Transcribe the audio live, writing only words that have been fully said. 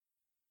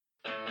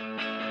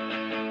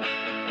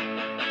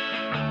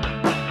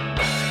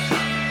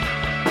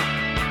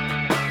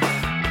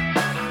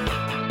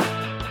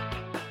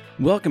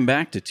Welcome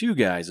back to Two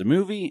Guys, a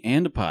movie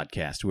and a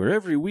podcast, where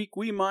every week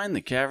we mine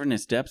the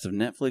cavernous depths of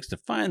Netflix to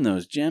find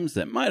those gems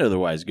that might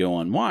otherwise go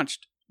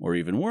unwatched, or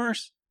even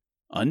worse,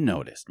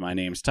 unnoticed. My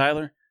name's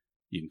Tyler.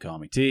 You can call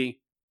me T.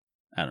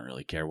 I don't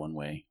really care one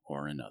way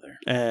or another.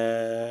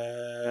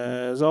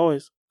 As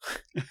always.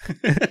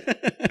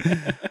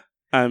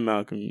 I'm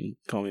Malcolm. You can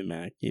call me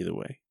Mac, either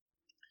way.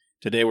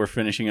 Today we're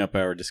finishing up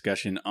our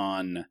discussion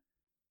on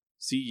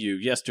See You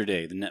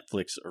Yesterday, the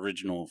Netflix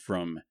original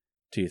from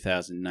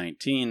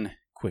 2019.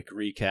 Quick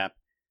recap.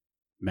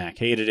 Mac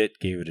hated it,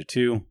 gave it a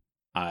 2.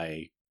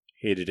 I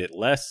hated it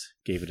less,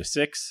 gave it a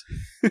 6.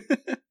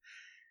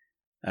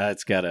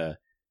 It's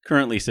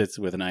currently sits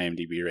with an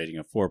IMDb rating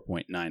of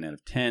 4.9 out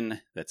of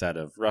 10. That's out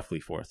of roughly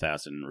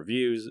 4,000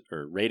 reviews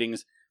or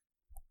ratings.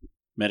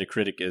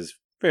 Metacritic is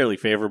fairly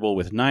favorable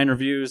with 9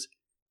 reviews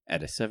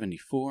at a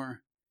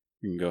 74.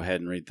 You can go ahead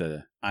and read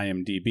the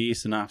IMDb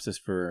synopsis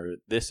for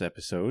this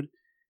episode,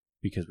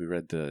 because we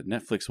read the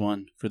Netflix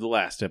one for the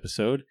last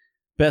episode.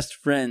 Best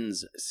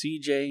friends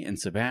CJ and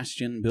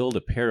Sebastian build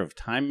a pair of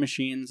time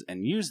machines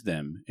and use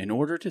them in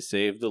order to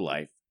save the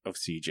life of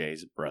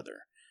CJ's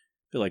brother.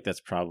 I feel like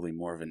that's probably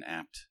more of an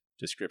apt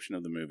description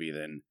of the movie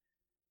than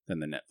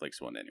the Netflix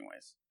one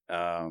anyways.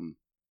 All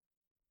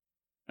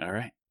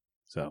right.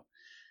 So,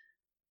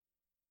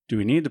 do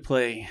we need to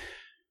play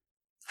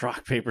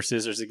rock, paper,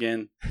 scissors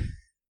again?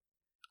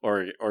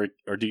 Or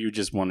do you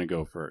just want to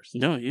go first?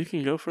 No, you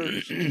can go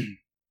first.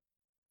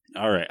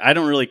 All right. I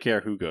don't really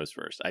care who goes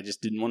first. I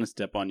just didn't want to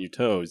step on your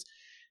toes.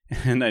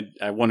 And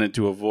I wanted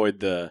to avoid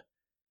the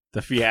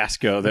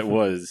fiasco that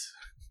was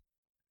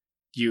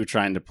you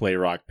trying to play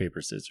rock, paper,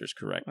 scissors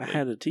correctly. I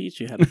had to teach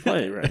you how to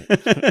play, right?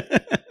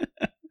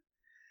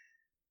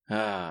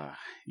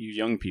 You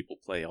young people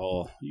play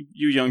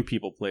you young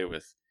people play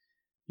with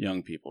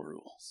young people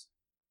rules.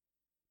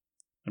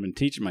 I've been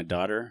teaching my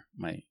daughter,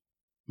 my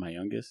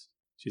youngest.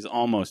 She's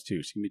almost 2.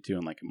 She's going to be 2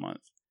 in like a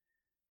month.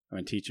 I've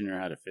been teaching her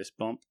how to fist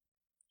bump.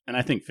 And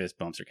I think fist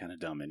bumps are kind of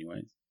dumb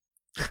anyways.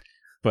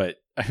 But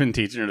I've been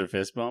teaching her to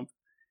fist bump.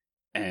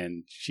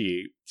 And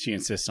she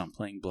insists on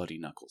playing Bloody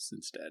Knuckles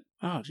instead.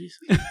 Oh, jeez.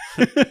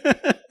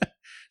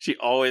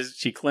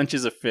 She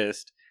clenches a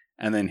fist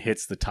and then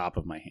hits the top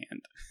of my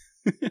hand.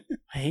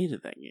 I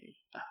hated that game.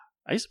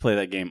 I used to play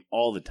that game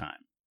all the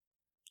time.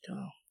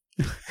 Oh.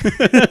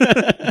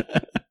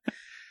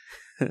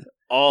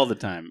 All the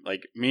time.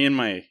 Like me and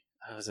I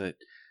think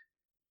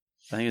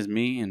it was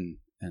me and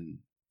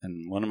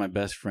one of my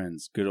best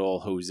friends, good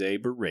old Jose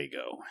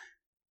Borrego,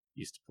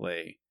 used to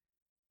play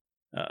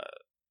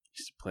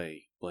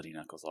Bloody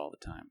Knuckles all the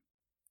time.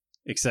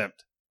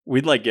 Except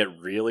we'd like get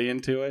really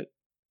into it.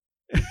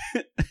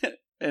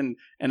 and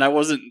I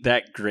wasn't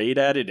that great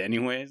at it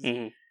anyways.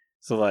 Mm-hmm.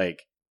 So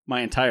like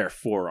my entire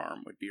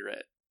forearm would be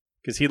red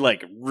because he'd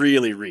like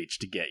really reach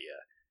to get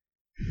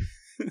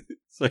you.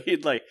 So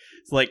he'd like,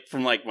 it's like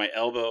from like my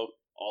elbow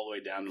all the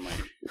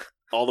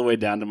way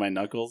down to my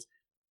knuckles,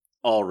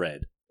 all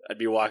red. I'd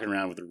be walking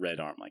around with a red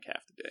arm like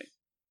half the day.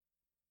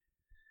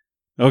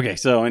 Okay,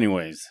 so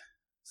anyways,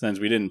 since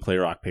we didn't play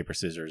rock, paper,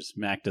 scissors,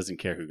 Mac doesn't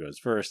care who goes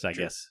first. I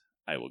guess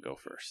I will go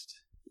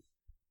first.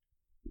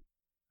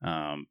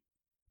 I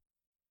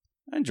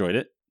enjoyed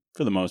it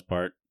for the most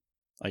part.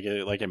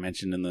 Like I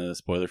mentioned in the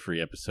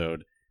spoiler-free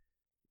episode,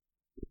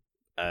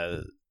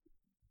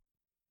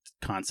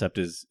 concept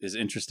is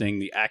interesting.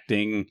 The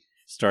acting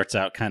starts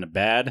out kind of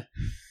bad,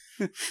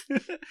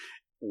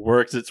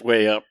 works its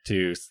way up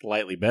to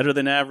slightly better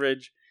than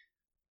average.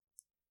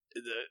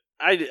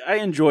 I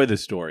enjoy the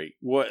story.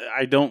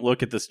 I don't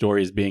look at the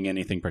story as being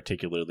anything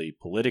particularly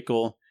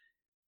political.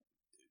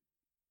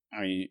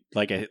 I mean,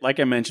 like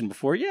I mentioned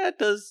before, yeah,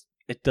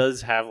 it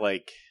does have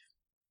like,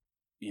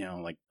 you know,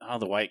 like, oh,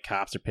 the white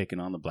cops are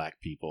picking on the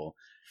black people.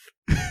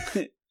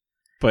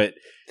 But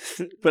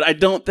I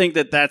don't think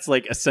that that's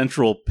like a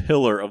central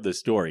pillar of the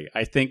story.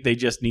 I think they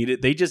just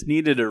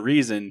needed a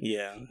reason.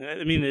 Yeah.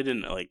 I mean, they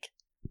didn't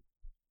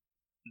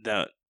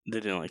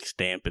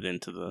stamp it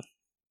into the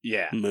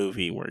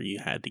movie where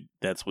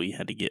that's what you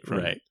had to get from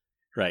it.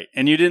 Right.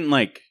 And you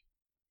didn't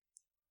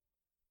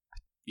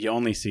you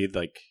only see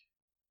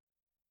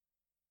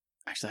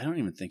actually, I don't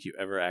even think you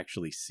ever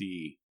actually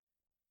see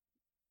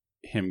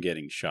him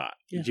getting shot.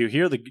 Yeah. You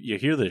hear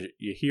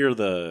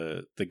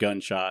the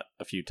gunshot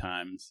a few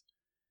times,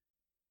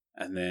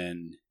 and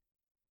then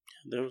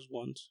there was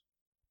once.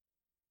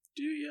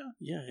 Do you?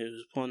 Yeah, he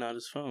was pulling out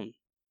his phone.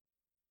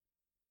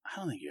 I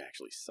don't think you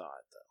actually saw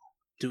it though.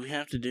 Do we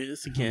have to do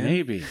this again?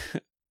 Maybe.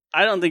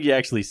 I don't think you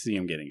actually see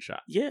him getting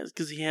shot. Yes,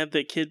 because he had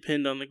that kid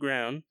pinned on the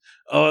ground.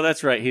 Oh,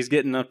 that's right. He's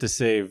getting up to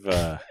save.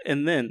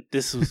 And then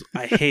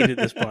I hated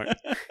this part.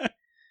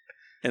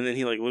 And then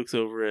he looks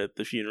over at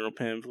the funeral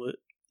pamphlet.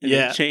 And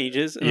it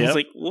changes. And I was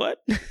like, what?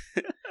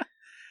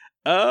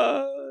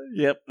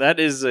 Yep. That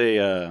is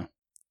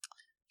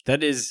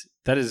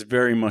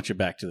very much a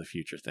Back to the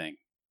Future thing.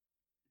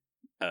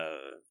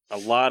 A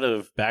lot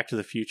of Back to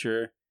the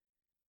Future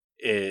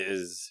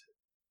is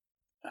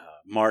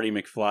Marty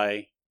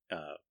McFly,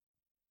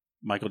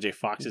 Michael J.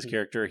 Fox's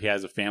character. He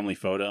has a family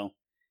photo,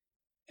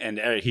 And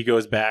he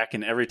goes back,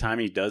 and every time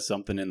he does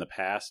something in the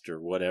past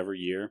or whatever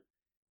year,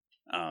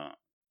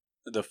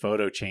 the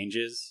photo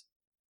changes.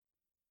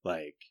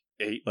 Like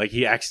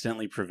he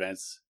accidentally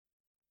prevents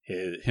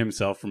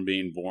himself from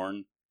being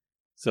born.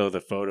 So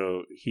the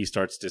photo, he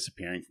starts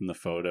disappearing from the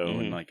photo,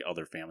 and like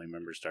other family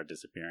members start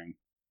disappearing.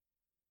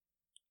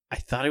 I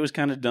thought it was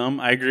kind of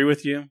dumb. I agree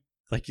with you.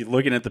 Like, you're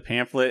looking at the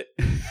pamphlet,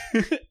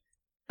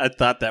 I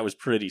thought that was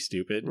pretty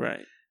stupid.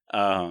 Right.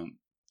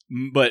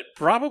 But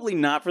probably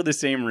not for the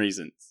same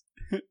reasons.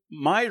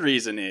 My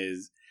reason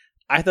is,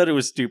 I thought it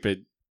was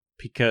stupid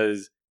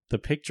because the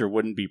picture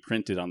wouldn't be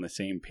printed on the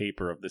same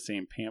paper of the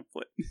same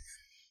pamphlet.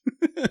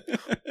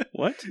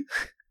 What?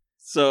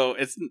 So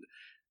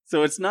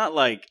it's not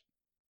like,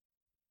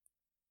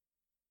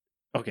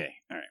 okay,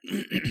 all right.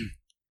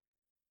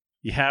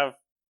 You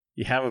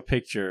have a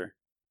picture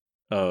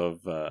of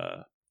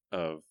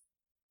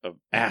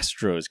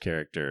Astro's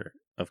character,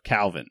 of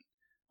Calvin,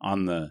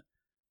 on the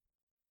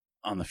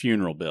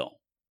funeral bill,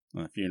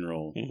 on the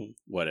funeral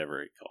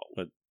whatever it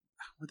called.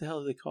 What the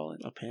hell do they call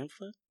it? A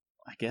pamphlet?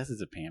 I guess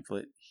it's a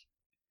pamphlet.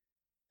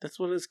 That's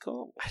what it's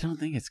called. I don't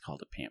think it's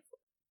called a pamphlet.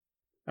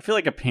 I feel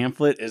like a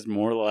pamphlet is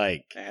more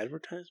like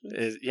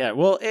advertisements.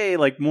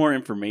 Like more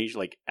information,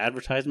 like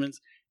advertisements,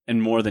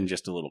 and more than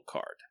just a little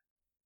card.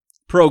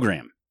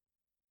 Program.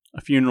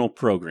 A funeral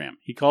program.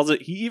 He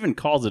even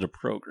calls it a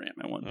program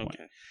at one point.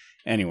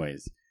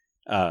 Anyways,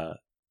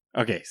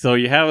 okay, so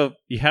you have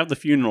the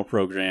funeral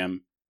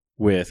program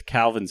with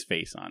Calvin's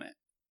face on it.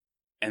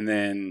 And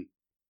then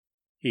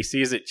he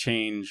sees it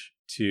change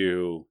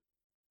to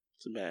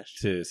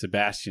Sebastian.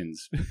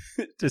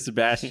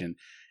 And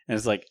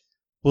it's like,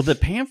 well, the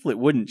pamphlet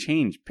wouldn't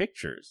change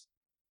pictures.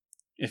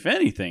 If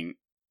anything,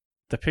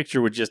 the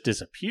picture would just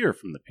disappear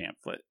from the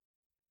pamphlet.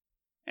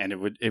 And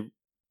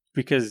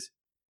because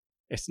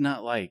it's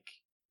not like,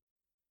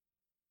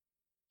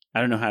 I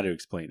don't know how to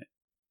explain it,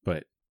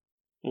 but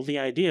well, the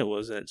idea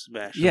was that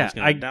Sebastian was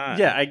going to die.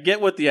 Yeah, I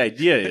get what the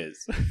idea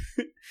is.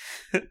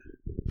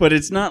 But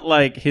it's not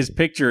like his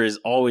picture is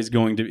always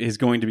going to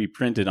be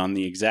printed on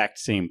the exact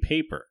same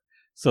paper.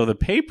 So the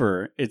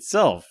paper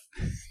itself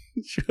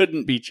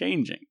shouldn't be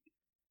changing.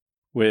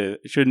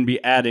 Shouldn't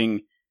be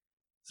adding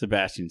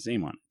Sebastian's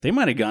name on it. They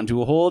might have gone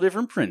to a whole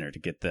different printer to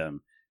get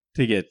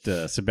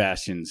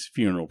Sebastian's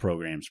funeral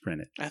programs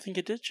printed. I think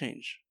it did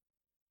change.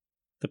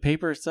 The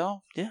paper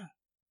itself? Yeah.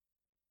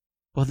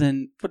 Well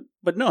then,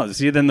 but no.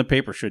 See, then the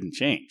paper shouldn't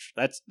change.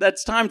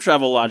 That's time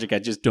travel logic I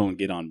just don't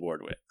get on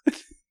board with.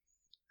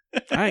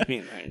 I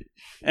mean,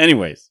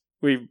 anyways,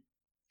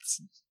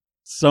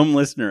 some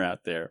listener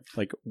out there,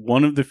 like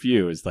one of the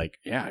few, is like,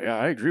 yeah,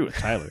 I agree with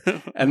Tyler,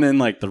 and then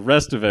like the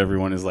rest of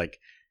everyone is like,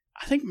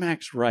 I think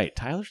Mac's right.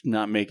 Tyler's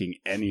not making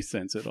any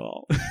sense at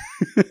all.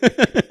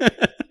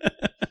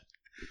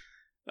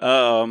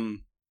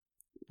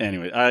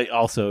 Anyway,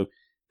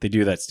 they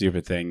do that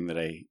stupid thing that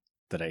I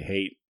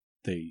hate.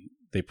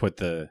 They put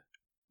the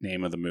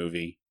name of the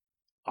movie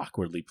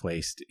awkwardly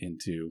placed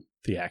into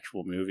the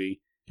actual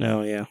movie.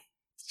 Oh yeah.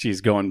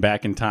 She's going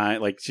back in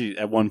time. Like,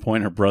 at one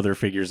point, her brother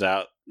figures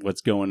out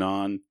what's going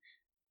on,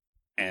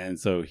 and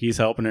so he's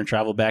helping her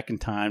travel back in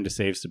time to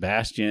save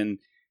Sebastian.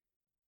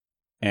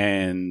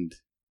 And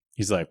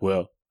he's like,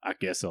 "Well, I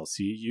guess I'll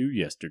see you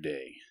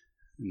yesterday."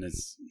 And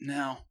it's,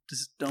 no,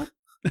 just don't.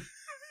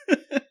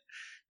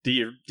 Do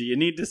you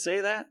need to say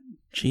that?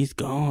 She's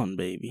gone,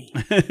 baby.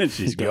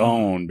 She's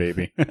gone,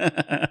 baby.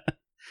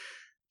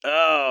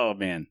 Oh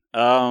man.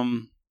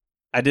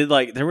 I did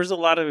like, there was a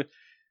lot of,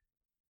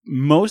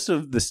 most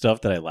of the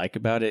stuff that I like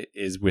about it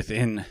is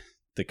within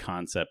the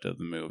concept of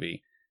the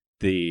movie.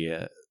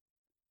 The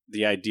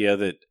idea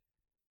that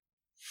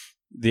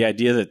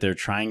they're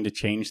trying to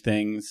change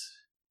things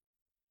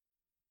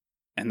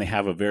and they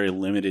have a very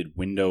limited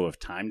window of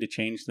time to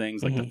change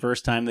things. Like the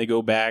first time they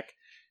go back,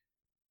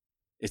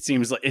 it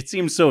seems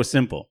so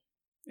simple.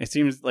 It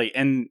seems like,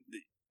 and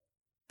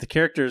the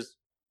characters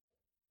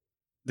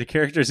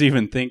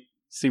even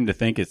seem to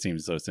think it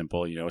seems so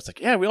simple. You know, it's like,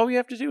 yeah, all we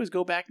have to do is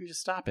go back and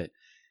just stop it.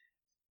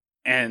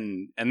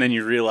 And then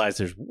you realize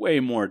there's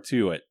way more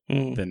to it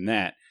than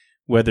that.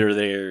 Whether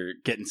they're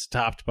getting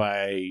stopped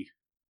by,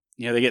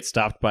 they get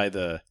stopped by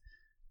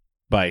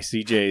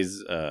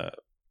CJ's,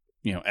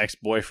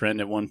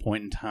 ex-boyfriend at one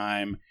point in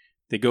time.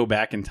 They go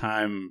back in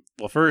time.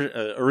 Well, first,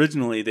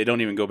 originally, they don't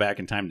even go back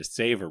in time to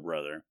save her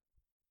brother.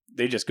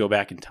 They just go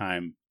back in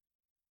time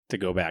to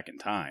go back in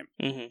time.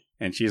 Mm-hmm.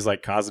 And she's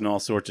like causing all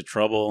sorts of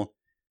trouble,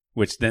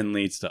 which then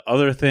leads to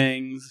other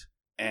things.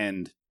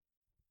 And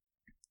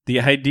the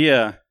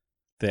idea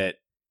that,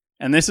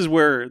 and this is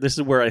where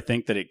I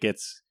think that it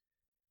gets,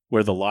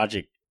 where the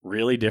logic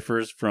really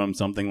differs from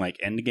something like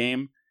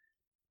Endgame,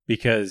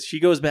 because she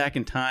goes back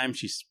in time.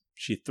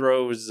 She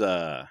throws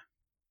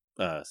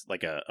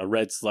like a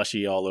red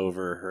slushie all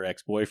over her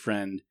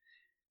ex-boyfriend.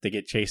 They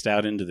get chased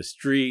out into the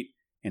street,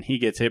 and he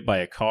gets hit by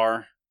a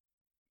car.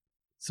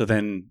 So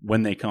then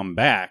when they come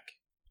back,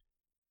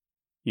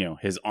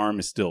 his arm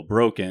is still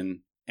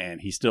broken,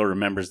 and he still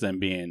remembers them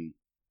being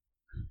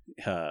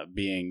hit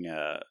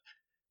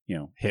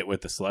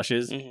with the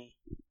slushes.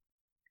 Mm-hmm.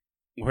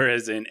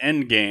 Whereas in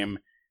Endgame,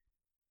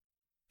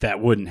 that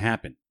wouldn't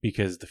happen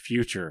because the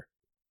future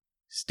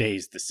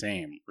stays the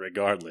same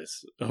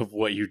regardless of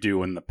what you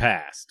do in the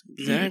past.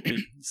 Exactly.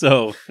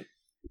 So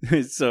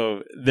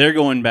they're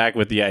going back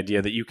with the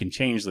idea that you can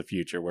change the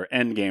future, where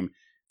Endgame,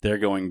 they're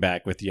going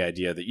back with the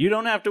idea that you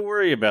don't have to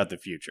worry about the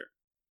future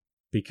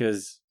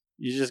because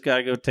you just got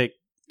to go take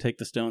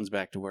the stones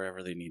back to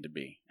wherever they need to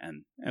be,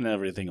 and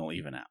everything will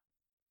even out.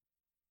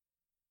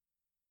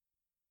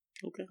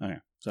 Okay.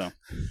 So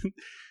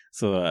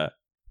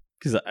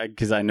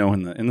because I know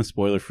in the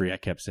spoiler free, I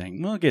kept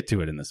saying we'll get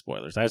to it in the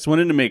spoilers. I just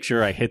wanted to make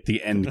sure I hit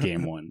the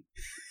Endgame one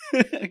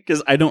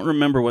because I don't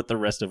remember what the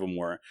rest of them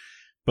were,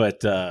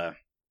 but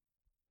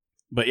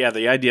yeah,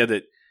 the idea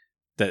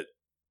that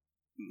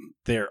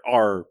there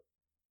are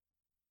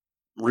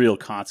real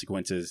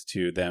consequences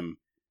to them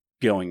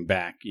going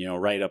back,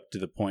 right up to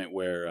the point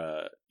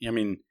where,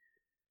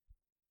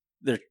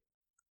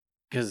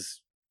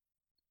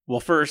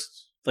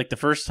 first, like the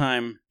first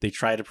time they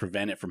try to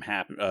prevent it from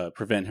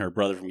prevent her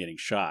brother from getting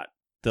shot,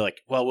 they're like,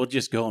 well, we'll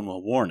just go and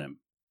we'll warn him.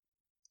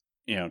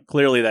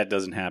 Clearly that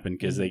doesn't happen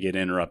because they get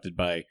interrupted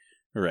by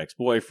her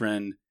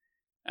ex-boyfriend,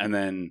 and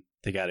then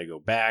they got to go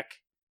back.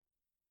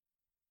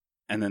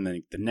 And then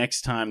the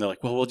next time they're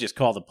like, well, we'll just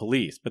call the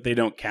police, but they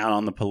don't count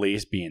on the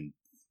police being,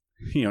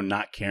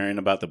 not caring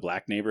about the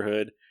black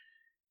neighborhood.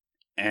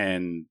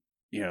 And,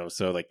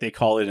 so like they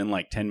call it in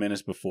like 10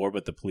 minutes before,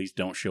 but the police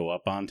don't show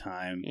up on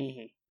time.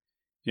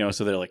 Mm-hmm.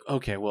 So they're like,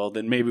 okay, well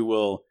then maybe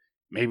we'll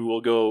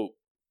go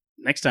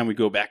next time we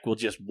go back. We'll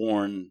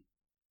warn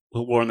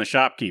the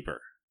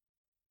shopkeeper,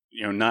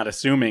 not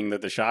assuming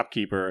that the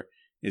shopkeeper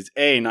is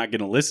not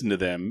going to listen to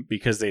them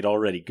because they'd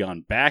already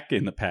gone back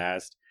in the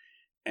past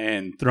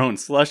and throwing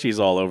slushies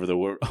all over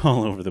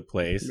the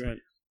place, right.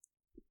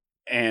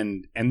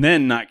 and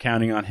then not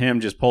counting on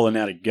him just pulling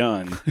out a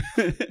gun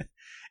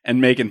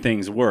and making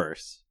things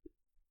worse,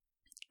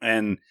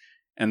 and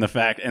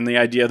the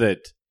idea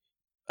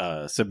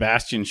that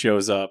Sebastian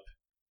shows up,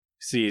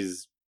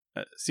 sees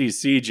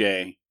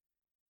CJ,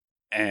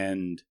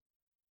 and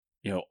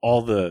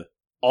all the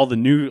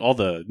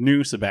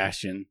new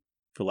Sebastian,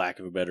 for lack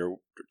of a better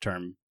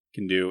term,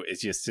 can do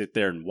is just sit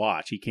there and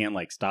watch. He can't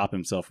like stop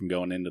himself from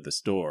going into the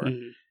store.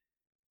 Mm-hmm.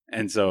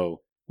 And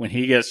so when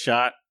he gets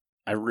shot,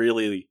 I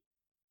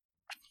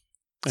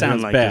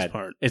sounds like bad. This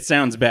part. It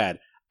sounds bad.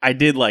 I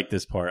did like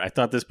this part. I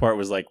thought this part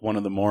was like one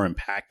of the more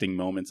impacting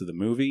moments of the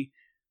movie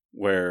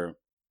where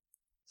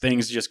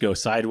things just go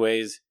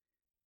sideways.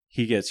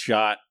 He gets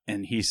shot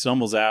and he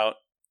stumbles out,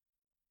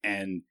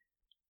 and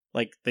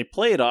like they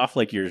play it off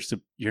like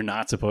you're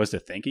not supposed to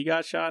think he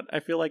got shot. I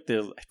feel like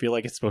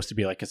it's supposed to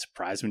be like a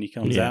surprise when he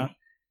comes out,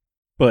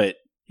 but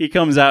he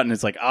comes out and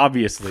it's like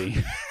obviously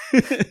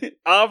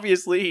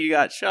he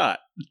got shot.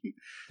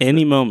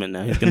 Any moment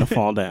now he's gonna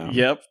fall down.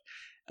 Yep.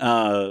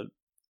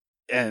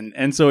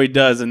 And so he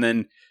does, and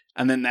then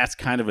that's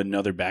kind of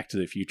another Back to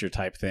the Future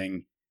type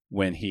thing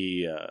when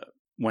he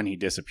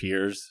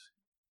disappears,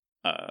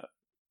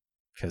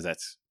 because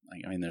that's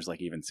there's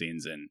like even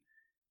scenes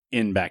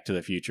in Back to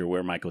the Future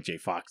where Michael J.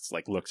 Fox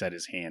like looks at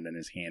his hand and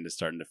his hand is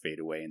starting to fade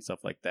away and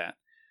stuff like that.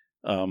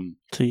 So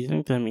you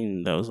think that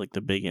was like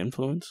the big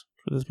influence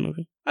for this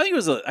movie? I think it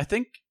was. I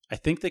think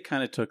they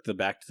kind of took the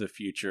Back to the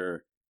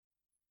Future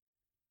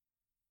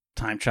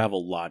time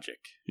travel logic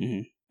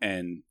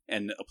and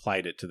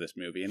applied it to this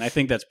movie, and I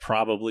think that's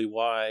probably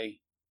why.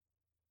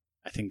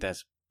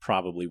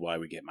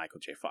 We get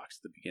Michael J. Fox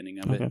at the beginning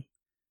of it,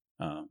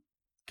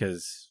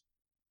 because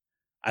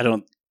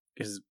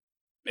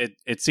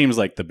it seems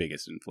like the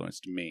biggest influence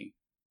to me.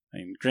 I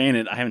mean,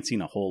 granted, I haven't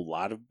seen a whole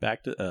lot of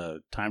Back to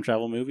time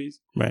travel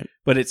movies, right?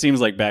 But it seems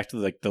like Back to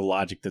the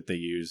logic that they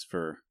use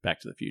for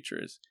Back to the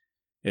Future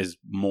is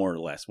more or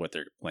less what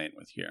they're playing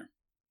with here.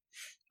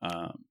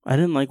 I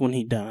didn't like when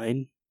he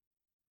died,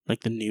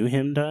 like the new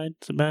him died,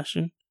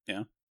 Sebastian.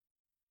 Yeah,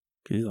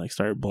 because he like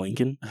started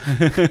blinking,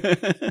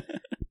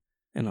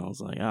 and I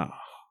was like,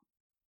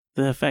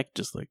 the effect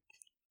just looked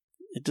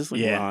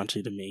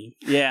raunchy to me.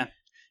 Yeah.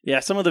 Yeah,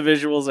 some of the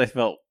visuals I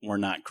felt were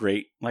not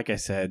great. Like I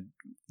said,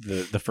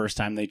 the first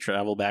time they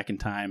travel back in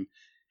time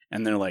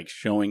and they're like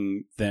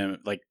showing them,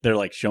 like they're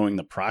like showing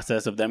the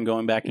process of them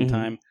going back in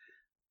time.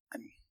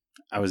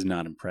 I was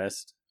not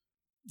impressed.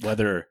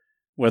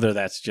 Whether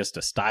that's just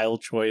a style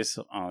choice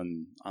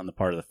on the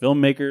part of the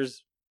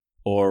filmmakers,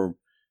 or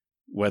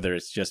whether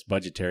it's just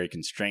budgetary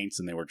constraints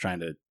and they were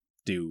trying to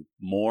do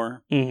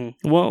more.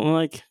 Well,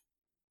 like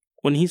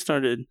when he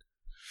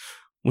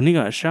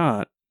got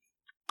shot,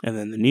 and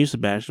then the new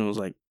Sebastian was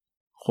like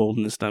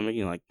holding his stomach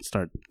and like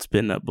start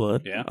spitting up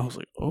blood. Yeah. I was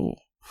like, oh,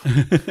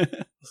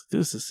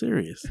 this is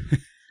serious.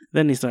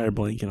 Then he started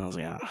blinking. I was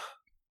like,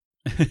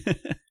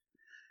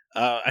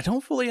 I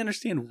don't fully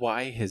understand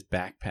why his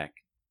backpack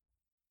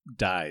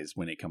dies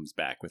when it comes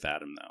back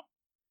without him,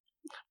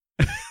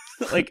 though.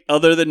 Like,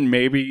 other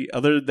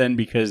than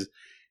because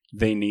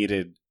they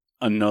needed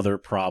another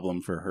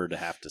problem for her to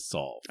have to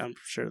solve. I'm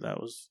sure that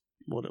was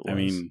what it was. I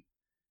mean,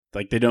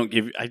 like they don't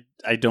give.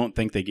 I don't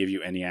think they give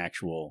you any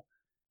actual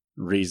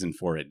reason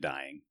for it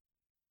dying.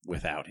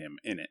 without him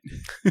in it.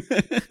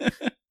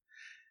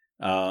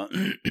 I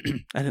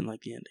didn't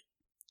like the ending.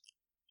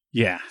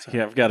 Yeah, So,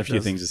 I've got a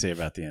few things to say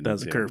about the ending. That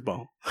was a too.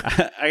 curveball.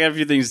 I got a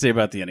few things to say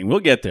about the ending. We'll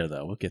get there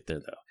though.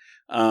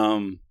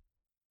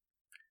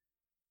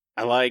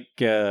 I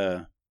liked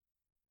I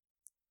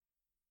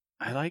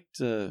like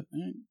the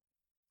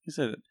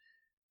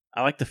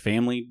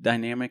family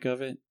dynamic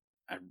of it.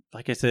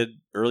 Like I said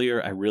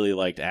earlier, I really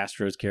liked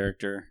Astro's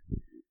character.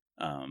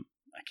 I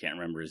can't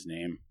remember his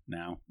name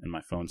now, and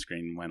my phone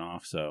screen went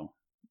off, so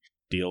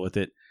deal with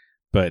it.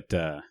 But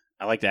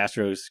I liked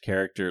Astro's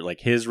character,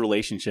 like his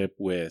relationship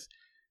with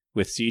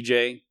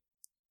CJ.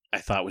 I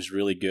thought was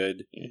really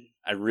good.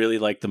 I really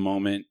liked the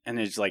moment, and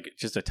it's like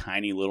just a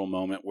tiny little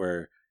moment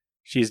where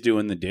she's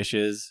doing the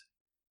dishes,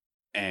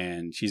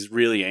 and she's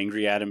really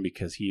angry at him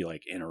because he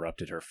like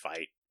interrupted her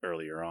fight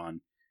earlier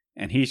on,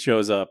 and he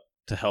shows up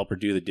to help her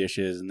do the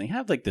dishes, and they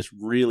have like this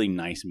really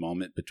nice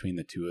moment between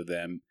the two of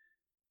them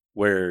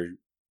where,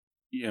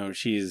 you know,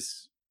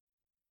 she's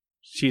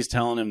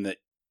telling him that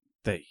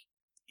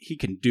he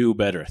can do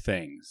better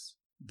things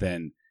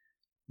than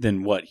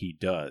what he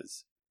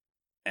does,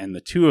 and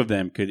the two of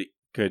them could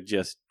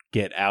just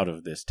get out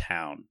of this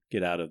town,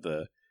 get out of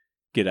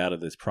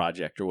this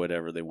project or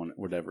whatever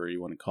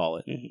you want to call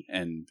it,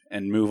 and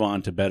move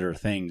on to better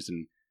things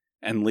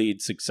and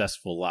lead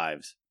successful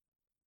lives.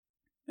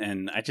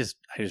 And I just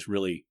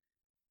really,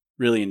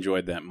 really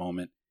enjoyed that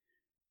moment.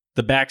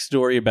 The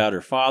backstory about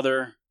her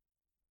father,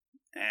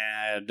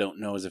 I don't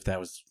know as if that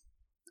was,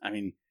 I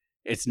mean,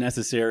 it's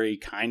necessary,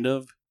 kind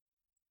of.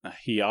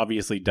 He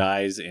obviously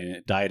died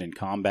in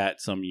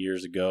combat some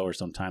years ago or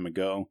some time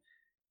ago.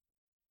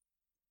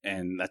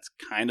 And that's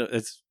kind of,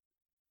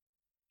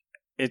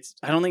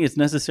 I don't think it's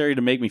necessary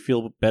to make me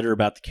feel better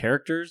about the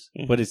characters,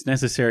 but it's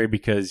necessary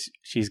because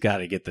she's got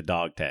to get the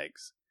dog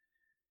tags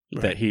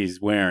that he's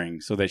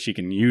wearing so that she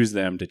can use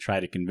them to try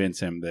to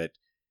convince him that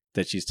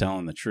she's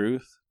telling the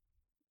truth.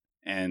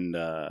 And,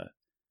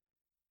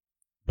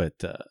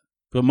 but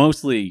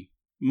mostly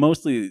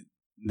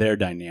their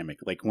dynamic.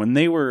 Like when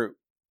they were,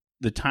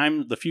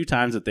 the few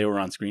times that they were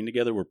on screen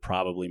together were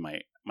probably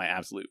my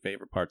absolute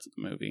favorite parts of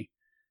the movie.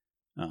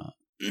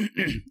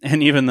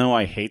 And even though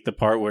I hate the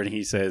part where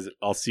he says,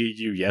 "I'll see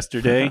you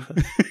yesterday,"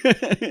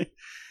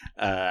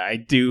 I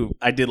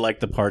did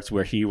like the parts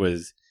where he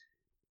was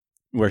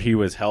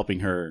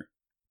helping her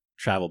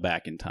travel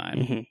back in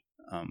time.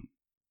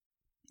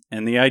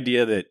 And the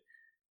idea that,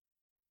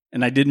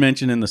 and I did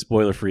mention in the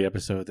spoiler-free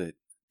episode that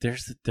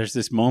there's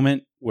this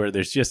moment where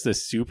there's just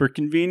this super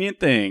convenient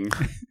thing.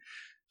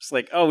 It's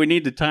like, oh, we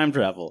need to time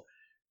travel,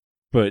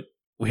 but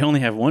we only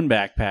have one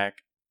backpack.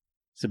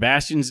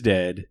 Sebastian's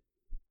dead,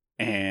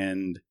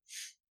 and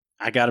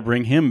I got to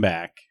bring him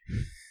back,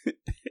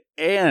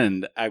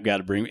 and I've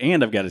got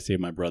to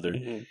save my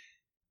brother.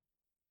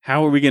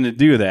 How are we going to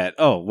do that?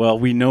 Oh, well,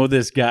 we know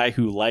this guy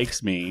who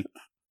likes me,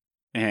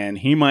 and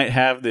he might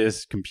have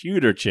this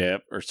computer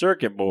chip or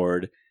circuit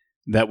board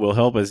that will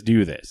help us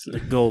do this. The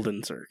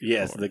golden circuit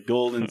Yes, board. the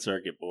golden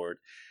circuit board.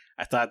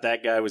 I thought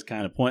that guy was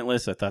kind of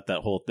pointless. I thought that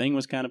whole thing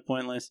was kind of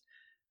pointless.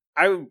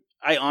 I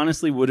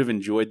honestly would have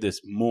enjoyed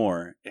this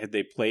more had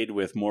they played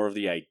with more of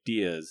the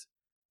ideas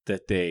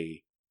that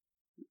they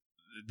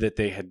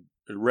had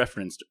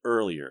referenced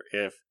earlier.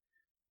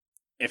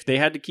 If they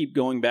had to keep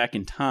going back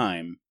in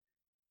time,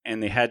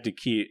 and they had to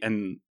keep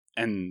and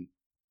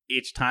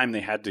each time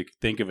they had to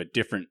think of a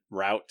different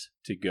route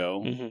to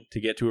go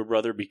to get to her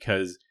brother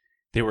because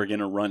they were going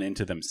to run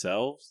into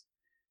themselves.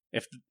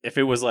 If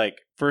it was like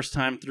first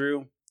time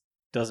through,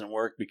 doesn't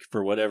work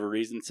for whatever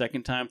reason.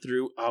 Second time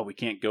through, oh, we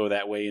can't go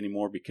that way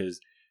anymore because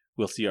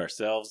we'll see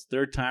ourselves.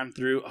 Third time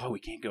through, oh, we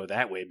can't go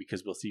that way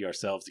because we'll see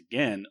ourselves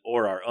again,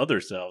 or our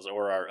other selves,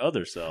 or our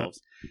other selves.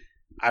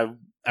 I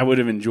would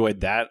have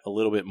enjoyed that a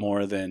little bit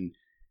more than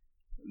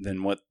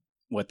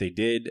what they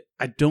did.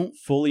 I don't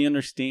fully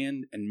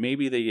understand, and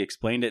maybe they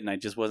explained it and I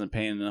just wasn't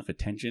paying enough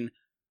attention.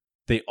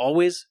 They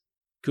always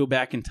go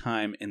back in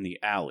time in the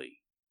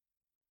alley.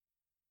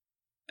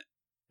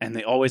 And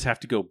they always have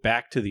to go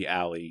back to the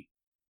alley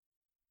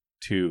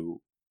to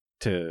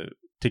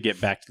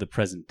get back to the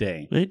present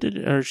day. They did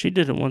it, or she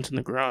did it once in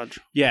the garage.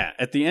 Yeah,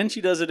 at the end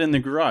she does it in the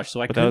garage.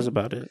 But that was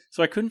about it.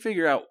 So I couldn't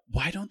figure out,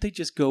 why don't they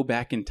just go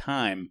back in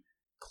time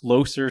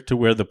closer to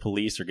where the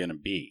police are going to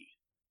be?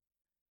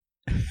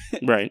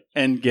 Right.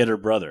 And get her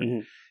brother.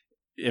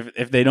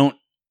 If they don't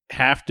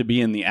have to be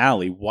in the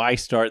alley, why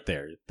start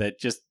there? That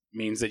just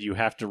means that you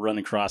have to run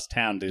across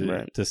town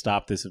to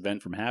stop this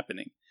event from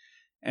happening.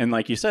 And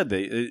like you said,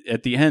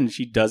 at the end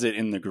she does it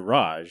in the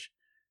garage,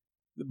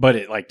 but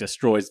it like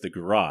destroys the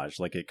garage,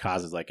 like it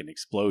causes like an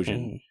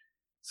explosion.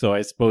 So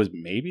I suppose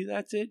maybe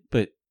that's it,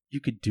 but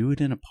you could do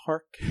it in a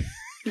park.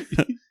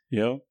 You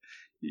know?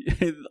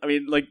 I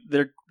mean, like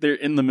they're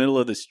in the middle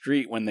of the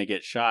street when they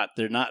get shot.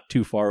 They're not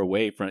too far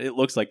away from it. It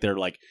looks like they're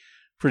like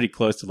pretty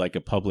close to like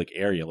a public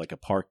area, like a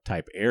park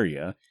type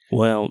area.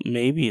 Well,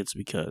 maybe it's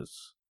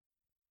because,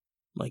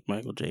 like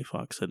Michael J.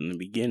 Fox said in the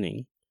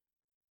beginning,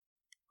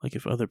 like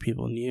if other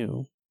people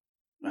knew.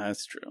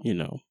 That's true. You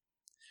know.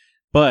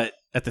 But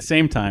at the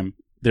same time,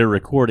 they're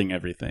recording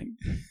everything.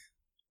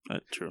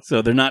 That's true.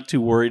 So they're not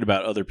too worried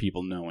about other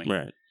people knowing.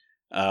 Right.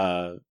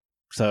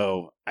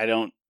 So I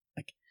don't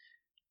like.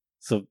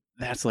 So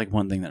that's like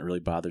one thing that really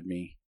bothered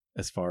me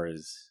as far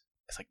as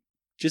it's like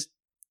just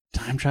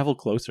time travel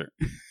closer.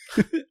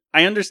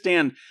 I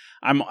understand.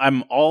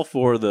 I'm all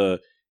for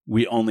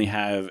we only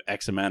have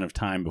X amount of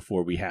time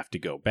before we have to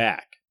go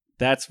back.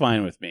 That's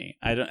fine with me.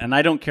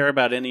 I don't care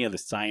about any of the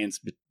science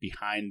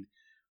behind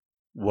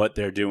what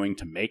they're doing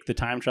to make the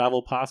time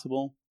travel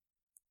possible.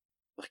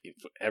 Like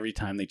every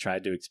time they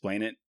tried to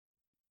explain it,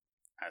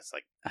 I was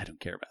like, I don't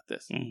care about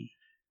this.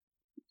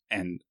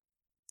 And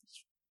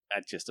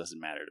that just doesn't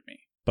matter to me.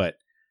 But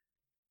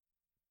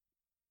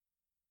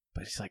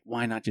it's like,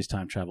 why not just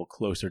time travel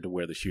closer to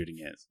where the shooting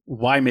is?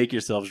 Why make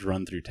yourselves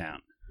run through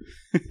town?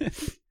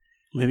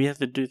 Maybe you have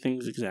to do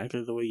things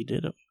exactly the way you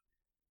did them.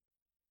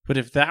 But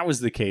if that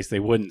was the case, they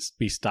wouldn't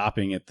be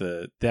stopping at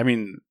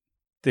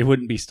they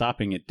wouldn't be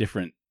stopping at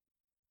different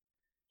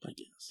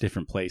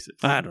places.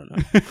 I don't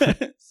know.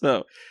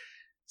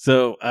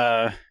 So,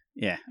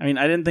 yeah. I mean,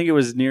 I didn't think it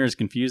was near as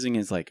confusing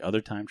as like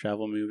other time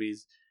travel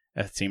movies.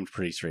 That seemed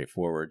pretty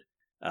straightforward.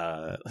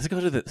 Let's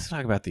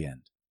talk about the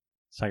end.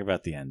 Let's talk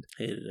about the end.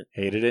 Hated it.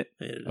 Hated it?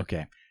 Hated it.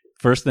 Okay.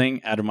 First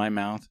thing out of my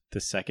mouth, the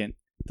second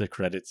the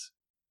credits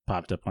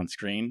popped up on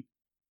screen,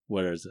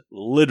 was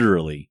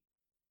literally,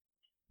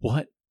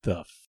 what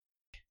the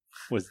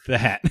was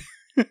that?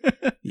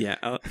 Yeah.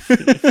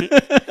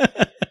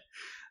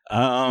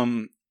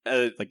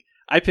 Like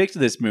I picked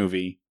this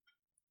movie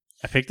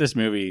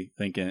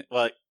thinking,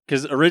 well,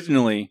 because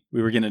originally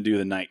we were going to do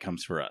The Night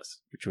Comes for Us,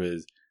 which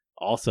was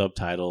all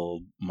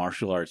subtitled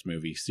martial arts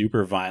movie,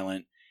 super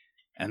violent.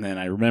 And then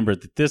I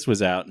remembered that this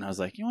was out, and I was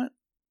like, you know what?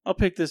 I'll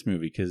pick this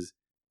movie because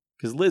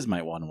Liz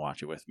might want to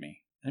watch it with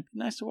me. It'd be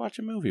nice to watch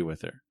a movie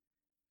with her.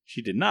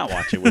 She did not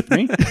watch it with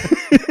me.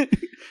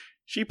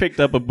 She picked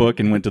up a book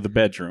and went to the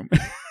bedroom.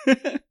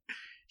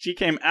 She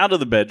came out of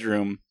the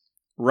bedroom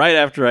right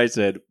after I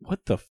said,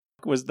 what the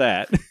fuck was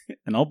that?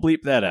 And I'll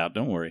bleep that out,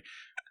 don't worry.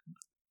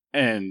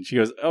 And she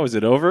goes, oh, is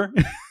it over?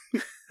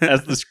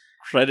 As the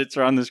credits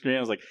are on the screen, I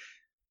was like,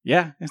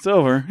 yeah, it's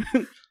over.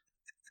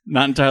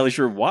 Not entirely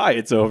sure why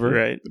it's over,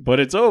 right? But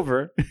it's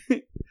over.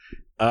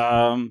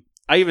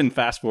 I even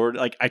fast forward,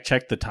 like I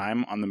checked the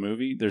time on the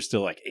movie. There's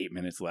still like 8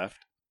 minutes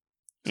left.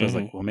 So I was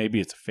like, well, maybe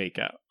it's a fake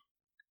out.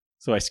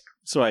 So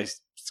I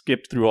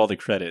skipped through all the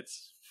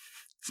credits.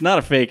 It's not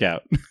a fake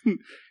out.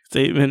 It's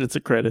 8 minutes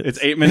of credits. It's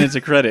 8 minutes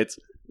of credits.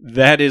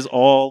 That is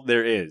all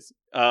there is.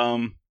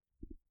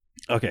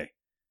 Okay.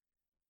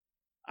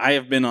 I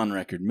have been on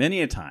record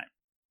many a time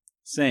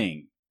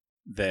saying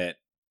that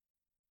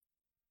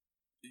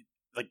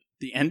like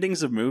the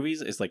endings of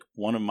movies is like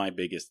one of my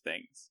biggest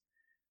things.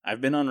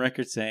 I've been on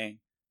record saying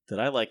that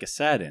I like a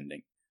sad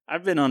ending.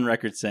 I've been on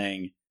record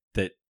saying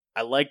that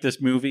I like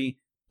this movie,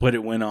 but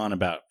it went on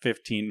about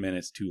 15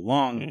 minutes too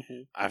long.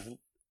 Mm-hmm.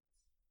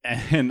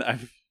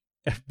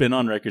 I've been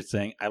on record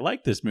saying I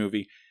like this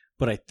movie,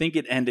 but I think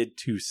it ended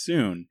too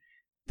soon.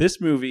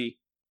 This movie,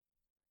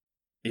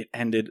 it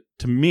ended,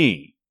 to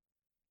me,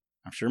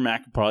 I'm sure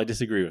Mac would probably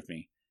disagree with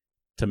me.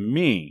 To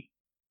me,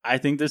 I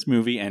think this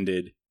movie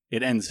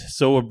it ends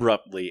so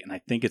abruptly, and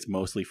I think it's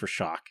mostly for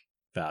shock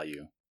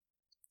value.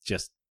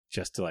 Just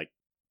to like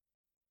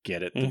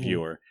get at the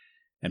viewer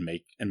and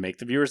make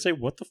the viewer say,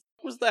 what the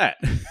fuck was that?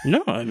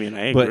 No, I mean,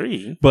 I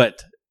agree.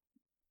 But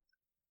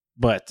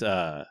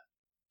to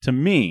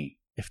me,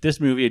 if this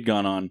movie had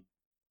gone on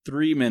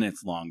 3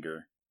 minutes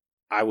longer,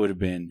 it would have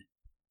been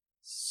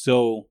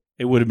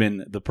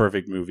the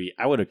perfect movie.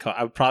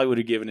 I probably would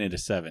have given it a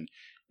 7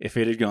 if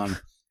it had gone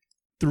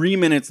 3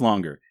 minutes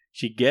longer.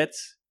 She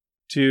gets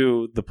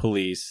to the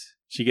police.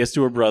 She gets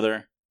to her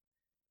brother.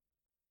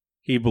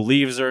 He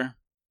believes her.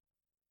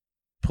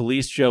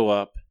 Police show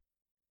up,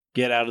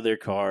 get out of their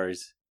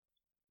cars,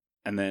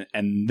 and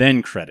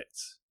then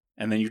credits.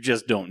 And then you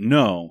just don't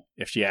know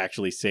if she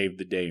actually saved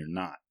the day or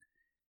not.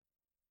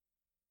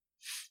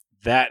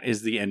 That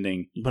is the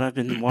ending. But I've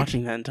been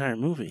watching that entire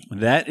movie.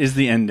 That is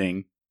the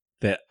ending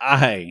that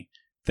I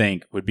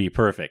think would be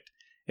perfect.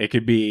 It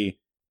could be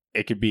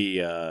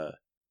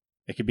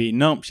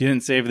nope, she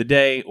didn't save the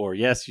day, or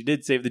yes, she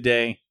did save the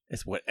day.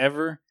 It's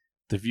whatever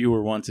the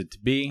viewer wants it to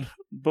be.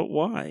 But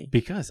why?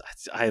 Because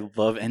I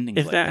love endings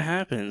if like that that.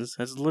 happens,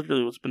 that's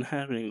literally what's been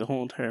happening the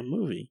whole entire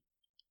movie.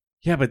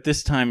 Yeah, but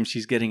this time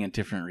she's getting a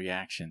different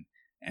reaction.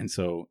 And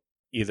so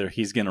either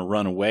he's going to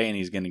run away and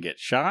he's going to get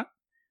shot,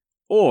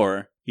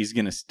 or he's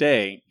going to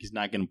stay, he's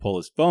not going to pull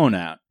his phone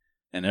out,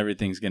 and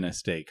everything's going to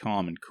stay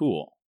calm and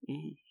cool.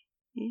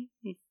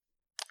 Mm-hmm.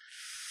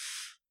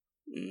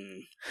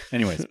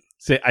 Anyways,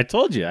 I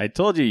told you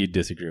you'd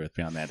disagree with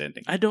me on that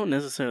ending. I don't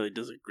necessarily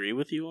disagree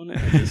with you on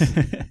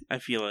it. I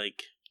feel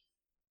like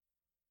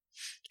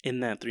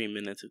in that 3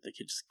 minutes, if they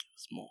could just give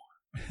us more.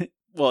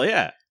 Well,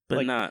 yeah, but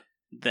like, not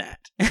that.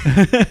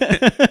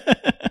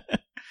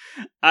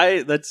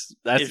 That's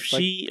if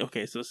she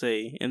so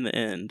say in the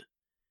end,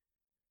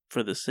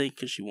 for the sake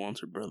because she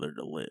wants her brother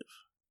to live.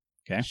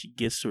 Okay, she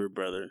gets to her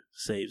brother,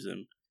 saves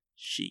him,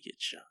 she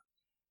gets shot.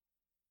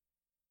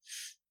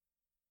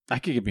 I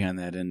could get behind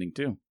that ending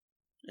too.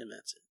 And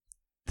that's it.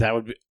 That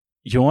would be.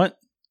 You know what?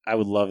 I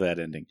would love that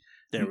ending.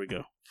 There we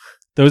go.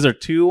 Those are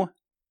two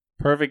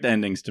perfect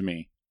endings to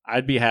me.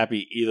 I'd be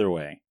happy either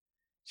way.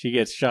 She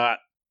gets shot,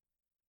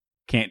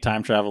 can't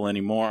time travel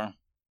anymore,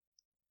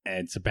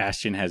 and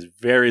Sebastian has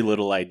very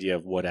little idea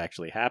of what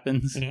actually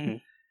happens. Mm-hmm.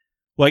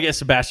 Well, I guess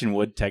Sebastian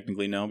would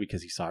technically know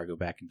because he saw her go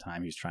back in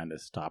time. He was trying to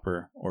stop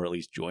her or at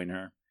least join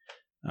her.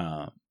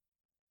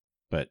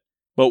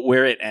 But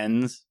where it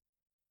ends,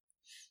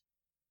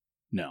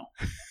 no.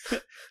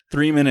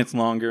 3 minutes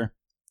longer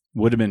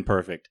would have been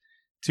perfect.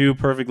 Two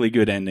perfectly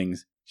good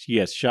endings. She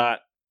gets shot,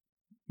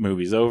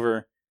 movie's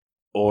over,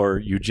 or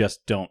you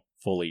just don't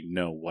fully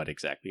know what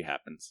exactly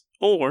happens.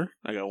 Or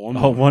I got one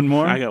more. Oh, one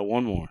more? I got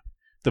one more.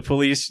 The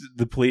police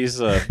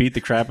beat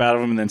the crap out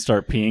of them and then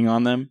start peeing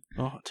on them.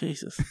 Oh,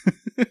 Jesus.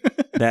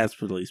 That's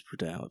police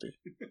brutality.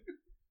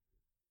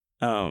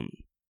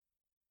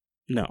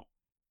 No.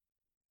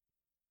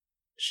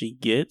 She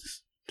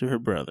gets to her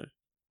brother.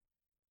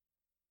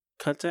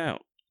 Cuts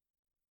out.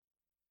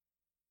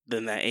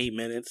 Then that 8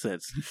 minutes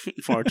that's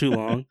far too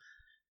long.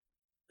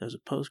 There's a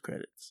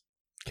post-credits.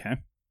 Okay.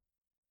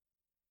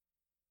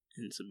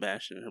 And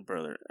Sebastian and her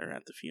brother are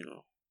at the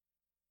funeral.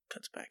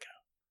 Cuts back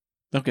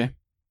out. Okay.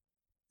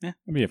 Yeah,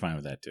 I'd be fine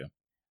with that too.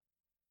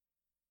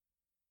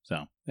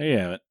 So, there you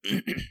have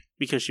it.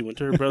 Because she went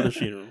to her brother's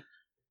funeral.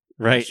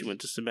 Right. She went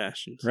to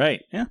Sebastian's.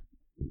 Right. Yeah.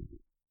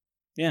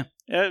 Yeah.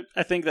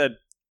 I think that'd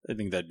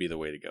be the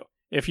way to go.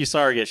 If you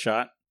saw her get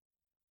shot,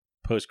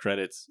 post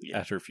credits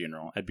at her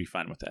funeral, I'd be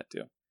fine with that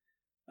too.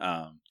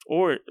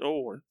 Or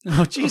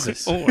oh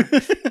Jesus. Or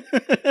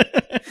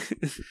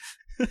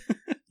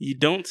you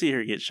don't see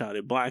her get shot.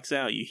 It blacks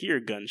out. You hear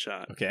a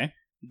gunshot. Okay.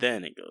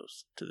 Then it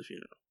goes to the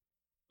funeral,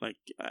 like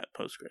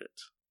post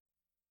credits.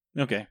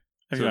 Okay.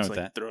 I'd be So fine it's with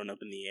like that. thrown up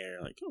in the air,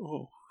 like,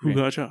 oh, who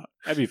got shot?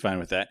 I'd be fine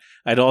with that.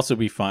 I'd also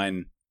be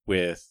fine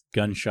with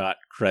gunshot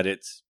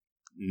credits,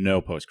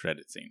 no post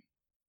credit scene.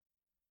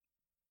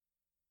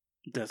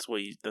 That's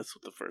what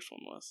the first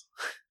one was.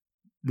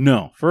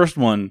 No, first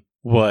one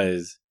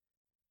was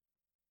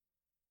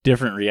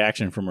different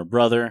reaction from her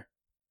brother.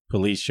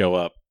 Police show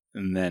up,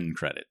 and then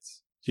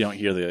credits. You don't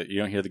hear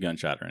the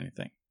gunshot or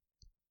anything.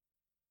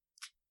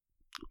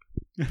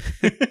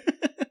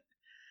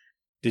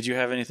 Did you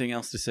have anything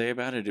else to say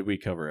about it? Did we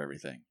cover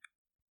everything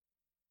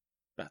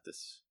about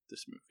this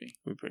movie?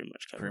 We pretty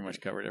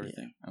much covered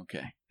everything. Yeah.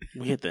 Okay.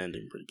 We hit the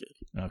ending pretty good.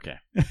 Okay.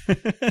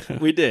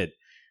 We did.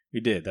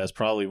 That's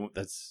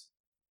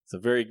a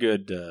very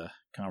good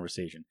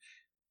conversation.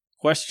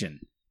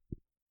 Question.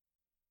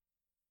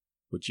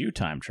 Would you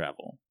time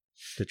travel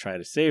to try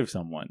to save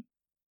someone?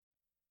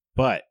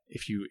 But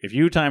if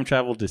you time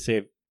traveled to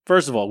save,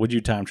 first of all, would you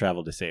time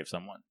travel to save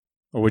someone?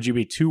 Or would you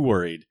be too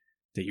worried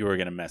that you were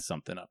going to mess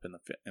something up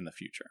in the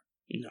future?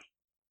 No.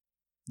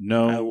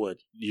 No. I would.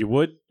 You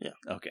would? Yeah.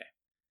 Okay.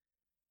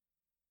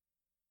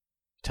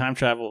 Time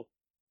travel.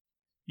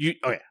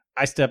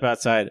 I step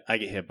outside, I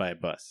get hit by a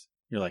bus.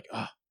 You're like,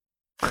 oh,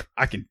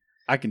 I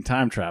can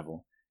time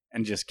travel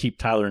and just keep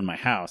Tyler in my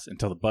house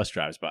until the bus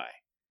drives by.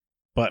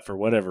 But for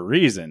whatever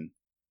reason,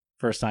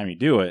 first time you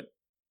do it,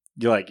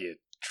 you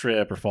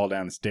trip or fall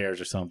down the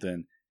stairs or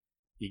something.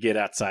 You get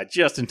outside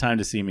just in time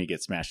to see me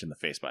get smashed in the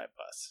face by a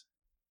bus.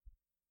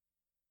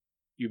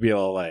 You'd be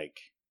all like,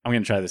 I'm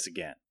going to try this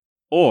again.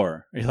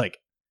 Or you're like,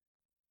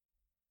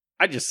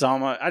 I just saw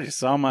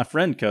my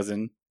friend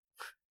cousin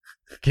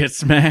get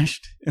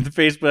smashed in the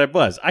face by a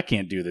bus. I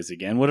can't do this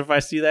again. What if I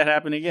see that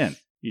happen again?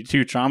 You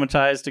too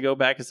traumatized to go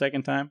back a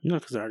second time? No,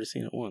 because I already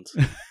seen it once.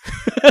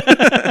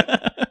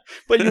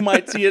 But you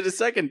might see it a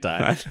second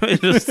time.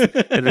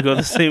 It'll go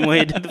the same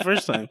way it did the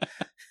first time.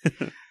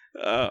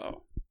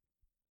 Oh.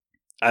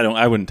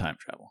 I wouldn't time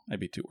travel. I'd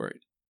be too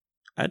worried.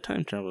 I'd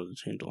time travel to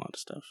change a lot of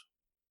stuff.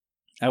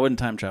 I wouldn't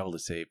time travel to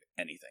save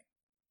anything.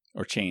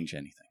 Or change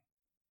anything.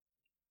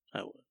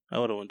 I would. I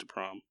would have went to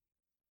prom.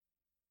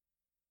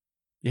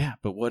 Yeah,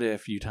 but what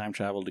if you time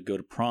travel to go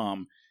to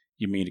prom,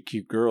 you meet a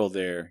cute girl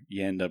there,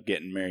 you end up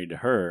getting married to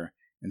her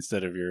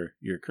instead of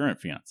your current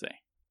fiance?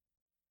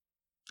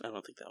 I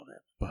don't think that would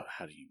happen. But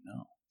how do you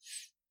know?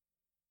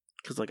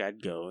 Because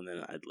I'd go and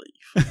then I'd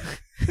leave.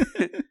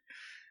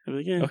 I'd be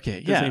like, yeah,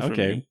 okay, yeah,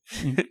 okay.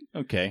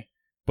 Okay.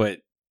 But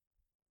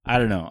I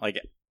don't know.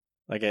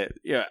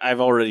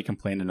 I've already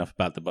complained enough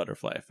about the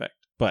butterfly effect.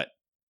 But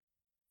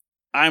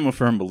I'm a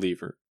firm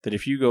believer that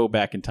if you go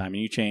back in time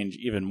and you change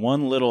even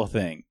one little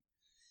thing,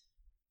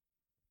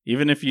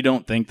 even if you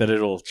don't think that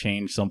it'll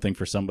change something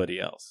for somebody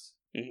else,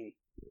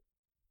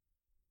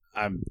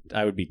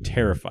 I would be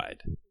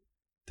terrified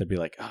to be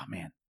like, oh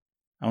man,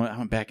 I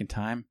went back in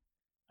time.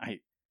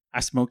 I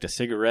smoked a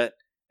cigarette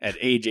at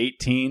age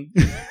 18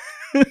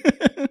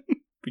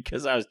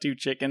 because I was too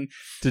chicken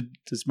to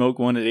smoke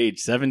one at age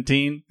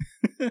 17.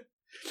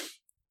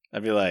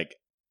 I'd be like,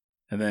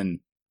 and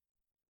then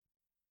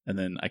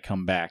I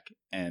come back,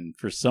 and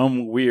for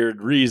some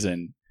weird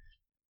reason,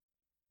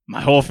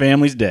 my whole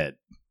family's dead.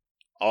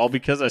 All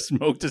because I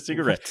smoked a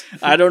cigarette.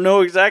 I don't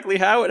know exactly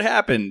how it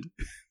happened.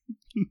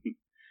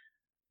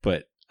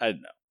 But I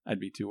don't know. I'd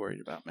be too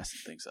worried about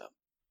messing things up.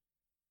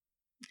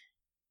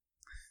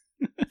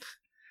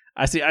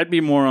 I'd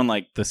be more on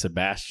like the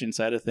Sebastian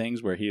side of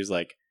things, where he was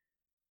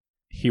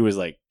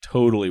like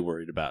totally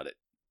worried about it,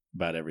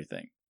 about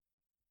everything.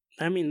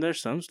 I mean,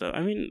 there's some stuff.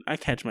 I mean, I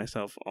catch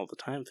myself all the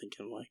time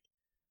thinking, like,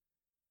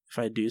 if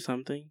I do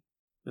something,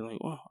 they're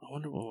like, well, I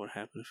wonder what would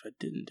happen if I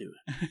didn't do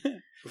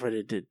it. If I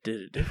did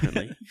it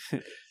differently.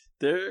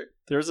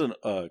 There's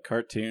a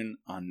cartoon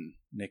on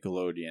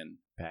Nickelodeon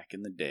back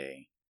in the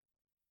day.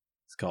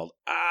 It's called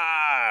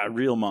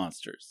Real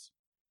Monsters.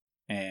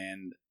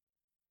 And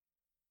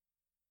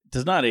it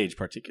does not age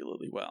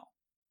particularly well.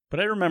 But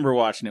I remember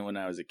watching it when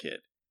I was a kid.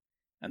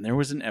 And there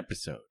was an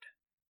episode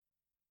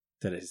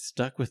that has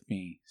stuck with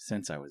me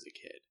since I was a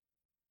kid,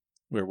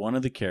 where one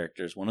of the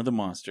characters, one of the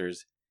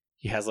monsters,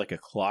 he has like a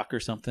clock or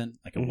something,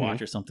 like a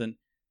watch or something,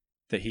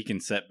 that he can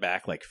set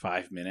back like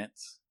 5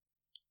 minutes,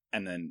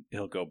 and then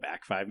he'll go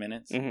back 5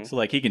 minutes. So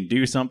like he can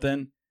do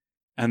something,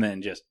 and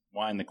then just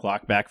wind the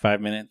clock back 5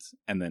 minutes,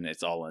 and then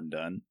it's all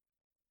undone.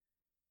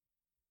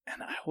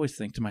 And I always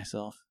think to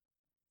myself,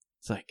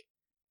 it's like,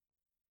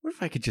 what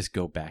if I could just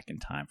go back in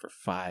time for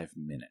 5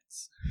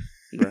 minutes?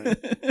 Right.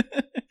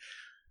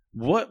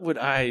 What would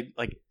I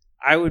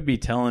would be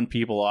telling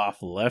people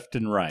off left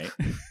and right.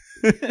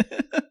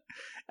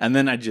 And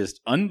then I'd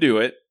just undo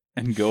it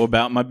and go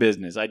about my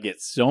business. I'd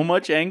get so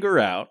much anger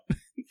out.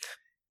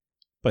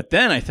 But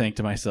then I think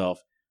to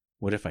myself,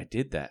 what if I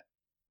did that?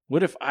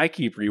 What if I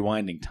keep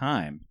rewinding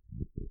time?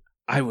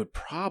 I would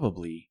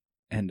probably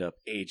end up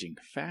aging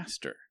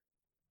faster.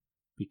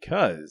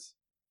 Because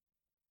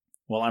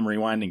while I'm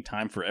rewinding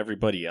time for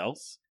everybody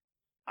else,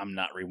 I'm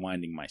not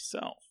rewinding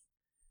myself.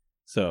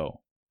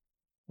 So,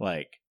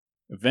 like,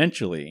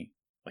 eventually,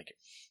 like,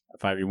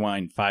 if I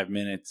rewind 5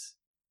 minutes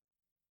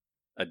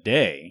a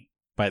day,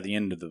 by the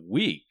end of the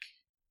week,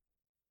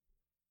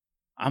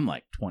 I'm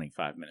like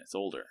 25 minutes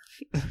older.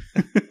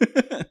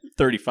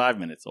 35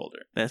 minutes older.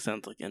 That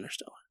sounds like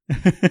Interstellar.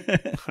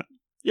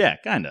 Yeah,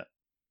 kind of.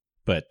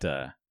 But,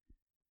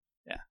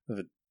 yeah.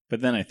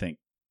 But then I think,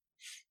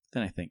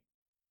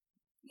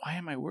 why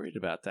am I worried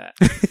about that?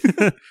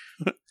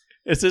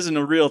 This isn't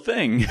a real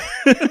thing.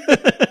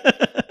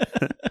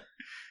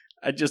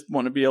 I just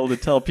want to be able to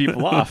tell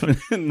people off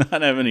and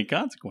not have any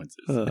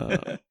consequences.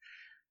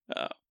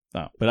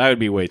 But I would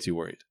be way too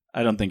worried.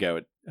 I don't think I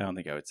would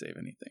save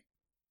anything,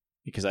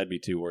 because I'd be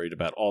too worried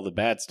about all the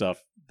bad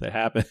stuff that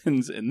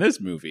happens in this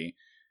movie.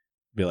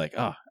 Be like,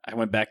 oh, I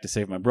went back to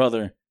save my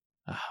brother.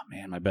 Oh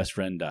man, my best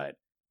friend died.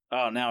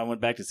 Oh, now I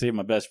went back to save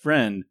my best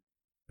friend,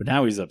 but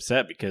now he's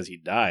upset because he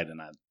died,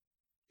 and I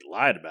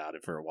lied about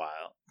it for a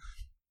while.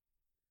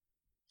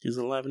 He's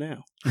alive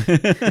now.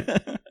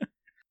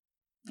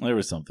 There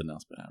was something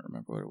else, but I don't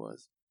remember what it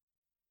was.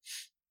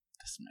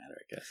 Doesn't matter,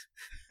 I guess.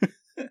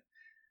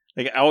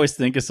 Like, I always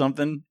think of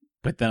something,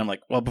 but then I'm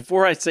like, well,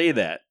 before I say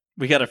that,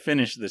 we got to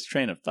finish this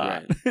train of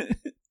thought. Right.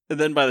 And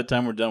then by the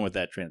time we're done with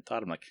that train of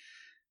thought, I'm like,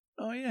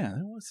 oh yeah,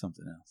 there was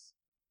something else.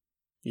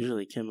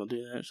 Usually Kim will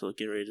do that. She'll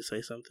get ready to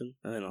say something,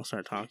 and then I'll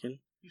start talking.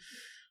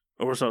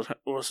 Or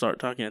we'll start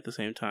talking at the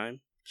same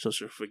time, so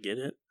she'll forget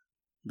it.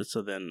 But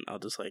so then I'll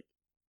just, like,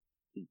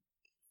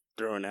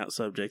 throwing out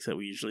subjects that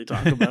we usually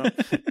talk about.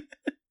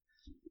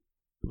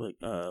 Like,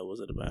 was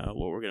it about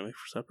what we're going to make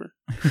for supper?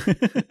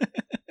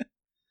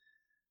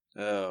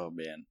 Oh,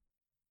 man.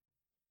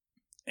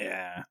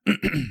 Yeah.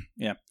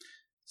 Yeah.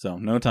 So,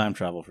 no time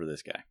travel for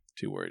this guy.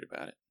 Too worried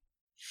about it.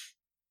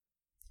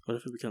 What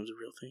if it becomes a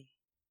real thing?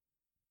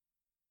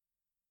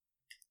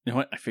 You know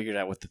what? I figured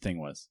out what the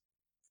thing was.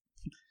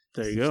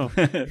 There you go.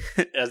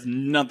 It has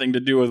nothing to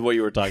do with what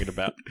you were talking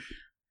about.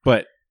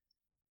 But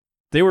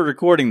they were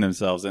recording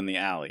themselves in the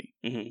alley.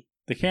 Mm-hmm.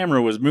 The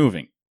camera was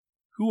moving.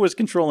 Who was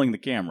controlling the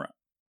camera?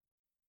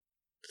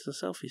 It's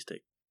a selfie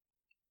stick.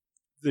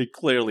 They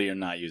clearly are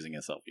not using a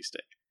selfie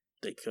stick.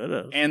 They could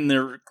have. And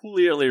they're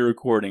clearly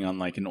recording on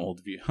like an old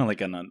on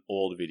an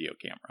old video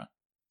camera.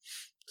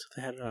 So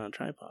they had it on a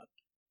tripod.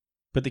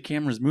 But the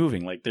camera's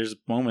moving. Like, there's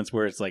moments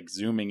where it's like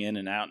zooming in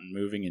and out and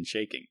moving and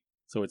shaking.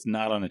 So it's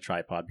not on a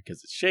tripod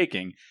because it's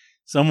shaking.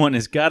 Someone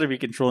has got to be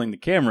controlling the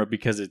camera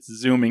because it's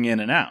zooming in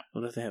and out.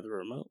 What if they have the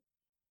remote?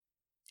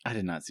 I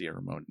did not see a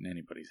remote in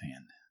anybody's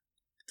hand.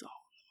 It's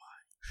all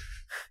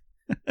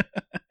in the mind.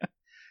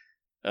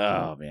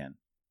 Oh, man.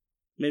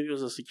 Maybe it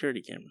was a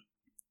security camera.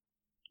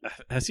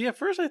 See, at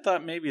first I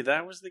thought maybe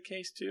that was the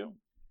case too.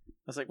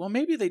 I was like, well,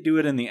 maybe they do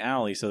it in the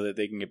alley so that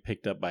they can get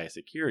picked up by a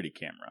security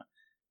camera.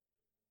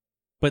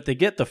 But they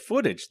get the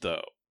footage,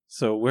 though.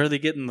 So where are they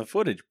getting the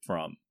footage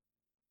from?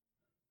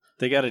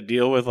 They got to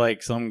deal with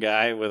like some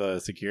guy with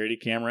a security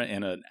camera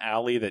in an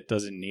alley that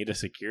doesn't need a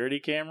security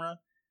camera?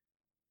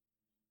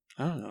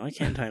 I don't know. I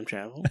can't time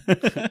travel. I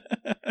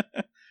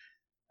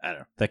don't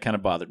know. That kind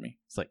of bothered me.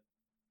 It's like,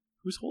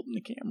 who's holding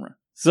the camera?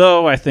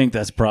 So I think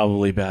that's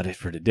probably about it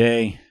for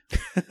today.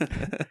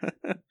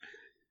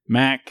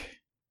 Mac,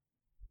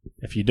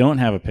 if you don't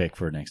have a pick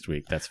for next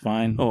week, that's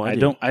fine. Oh, I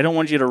don't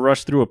want you to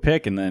rush through a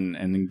pick and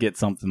then get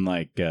something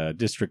like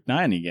District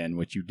 9 again,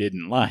 which you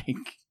didn't like.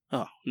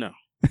 Oh, no.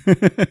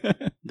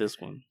 This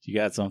one. You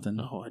got something?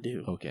 Oh, I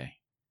do. Okay.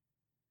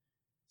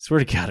 Swear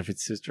to God if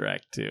it's Sister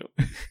Act 2.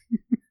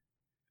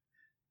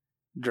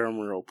 Drum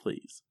roll,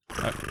 please.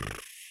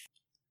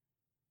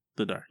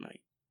 The Dark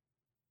Knight.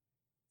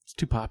 It's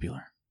too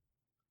popular.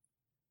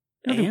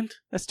 And?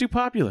 That's too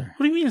popular.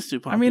 What do you mean it's too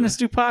popular? I mean, it's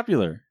too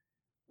popular.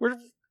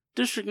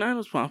 District 9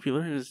 was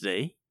popular in its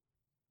day.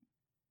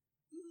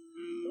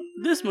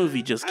 This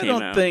movie just came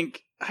out.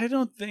 I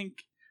don't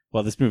think...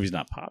 Well, this movie's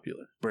not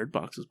popular. Bird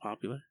Box was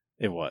popular.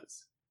 It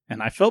was.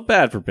 And I felt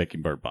bad for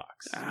picking Bird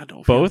Box. I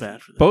don't feel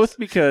bad for this. Both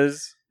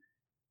because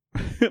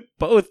it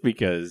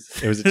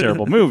was a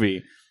terrible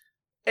movie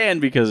and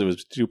because it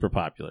was super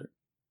popular.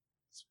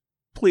 It's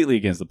completely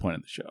against the point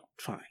of the show.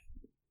 Fine.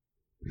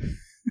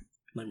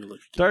 Let me look.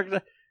 Dark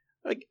Knight.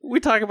 Like, we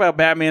talk about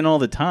Batman all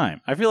the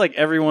time. I feel like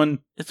everyone...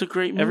 It's a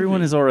great movie.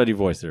 Everyone has already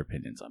voiced their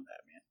opinions on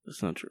Batman.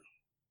 That's not true.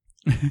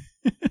 Let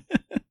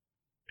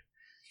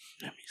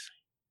me see.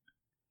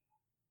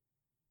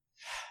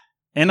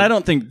 And I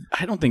don't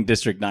think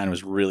District 9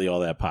 was really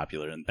all that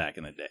popular back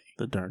in the day.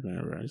 The Dark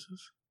Knight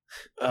Rises.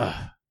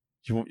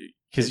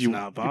 Because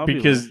not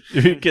popular.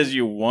 because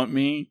you want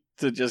me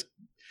to just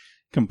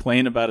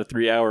complain about a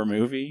 3-hour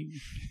movie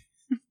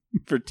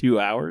for 2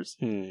 hours?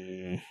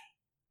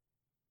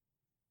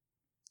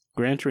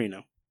 Gran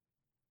Torino.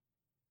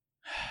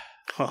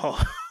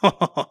 Let's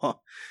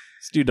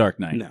do Dark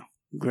Knight. No.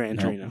 Gran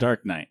Torino.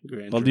 Dark Knight.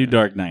 Gran I'll Torino. do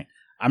Dark Knight.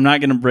 I'm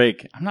not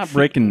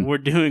breaking. We're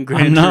doing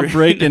Gran I'm Torino. not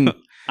breaking.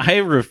 I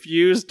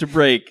refuse to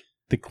break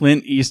the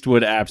Clint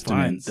Eastwood Fine,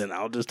 abstinence. then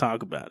I'll just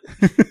talk about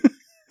it.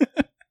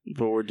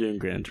 But we're doing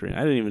Gran Torino.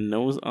 I didn't even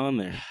know it was on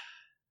there.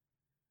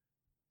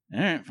 All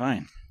right,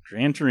 fine.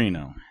 Gran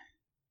Torino.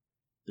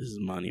 This is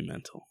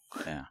monumental.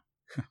 Yeah.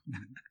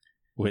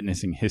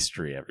 Witnessing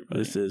history, everybody.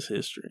 This is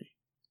history.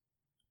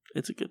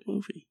 It's a good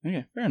movie.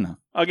 Okay, fair enough.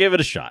 I'll give it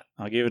a shot.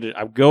 I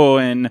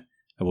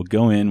will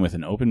go in with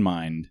an open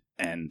mind,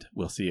 and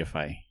we'll see if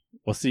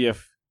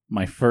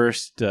my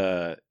first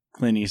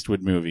Clint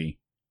Eastwood movie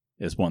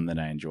is one that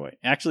I enjoy.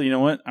 Actually, you know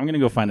what? I'm going to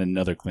go find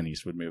another Clint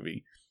Eastwood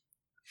movie.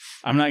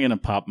 I'm not going to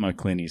pop my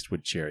Clint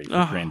Eastwood cherry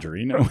for Gran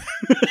Torino.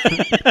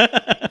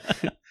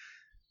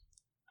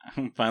 I'm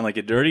going to find like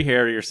a Dirty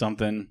Harry or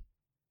something.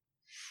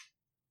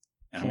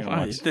 And I'm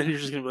gonna watch, Then you're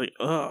just going to be like,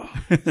 oh.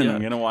 and I'm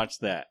going to watch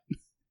that.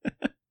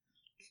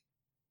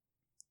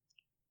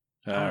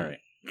 All right.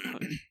 I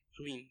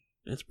mean,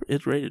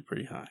 it's rated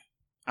pretty high.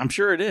 I'm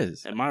sure it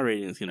is. And my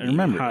rating is going to be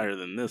higher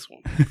than this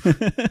one.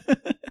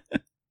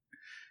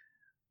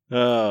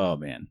 Oh,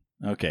 man.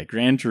 Okay,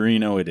 Gran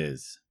Torino it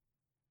is.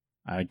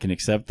 I can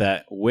accept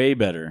that way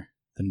better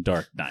than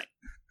Dark Knight.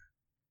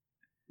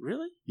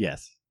 Really?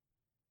 Yes.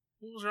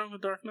 What was wrong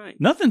with Dark Knight?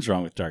 Nothing's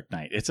wrong with Dark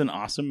Knight. It's an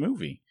awesome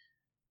movie.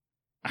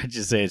 I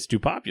just say it's too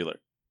popular.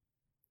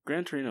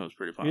 Gran Torino was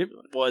pretty popular. It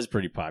was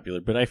pretty popular,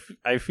 but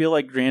I feel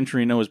like Gran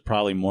Torino was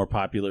probably more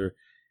popular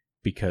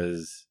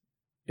because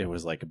it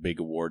was like a big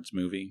awards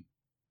movie.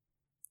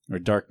 Or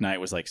Dark Knight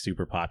was like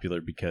super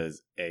popular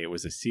because A, it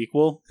was a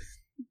sequel,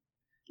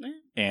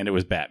 and it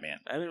was Batman.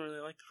 I didn't really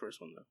like the first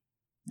one, though.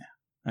 Yeah,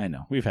 I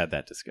know. We've had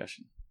that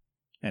discussion.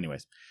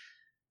 Anyways,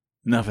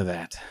 enough of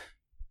that.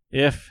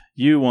 If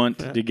you want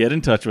to get in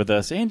touch with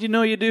us, and you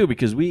know you do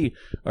because we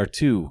are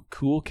two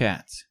cool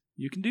cats,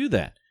 you can do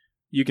that.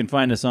 You can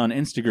find us on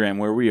Instagram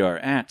where we are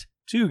at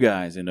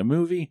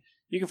 2guysandAmovie.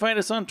 You can find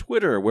us on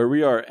Twitter where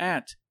we are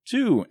at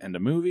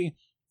 2andamovie.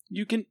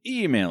 You can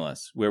email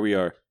us where we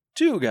are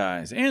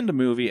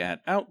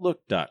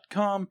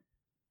 2guysandAmovie@outlook.com.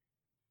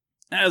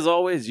 As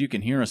always, you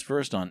can hear us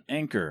first on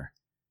Anchor,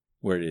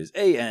 where it is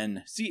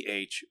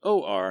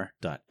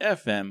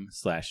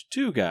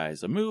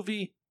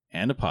anchor.fm/2guysamovie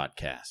and a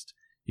podcast.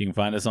 You can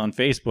find us on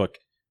Facebook.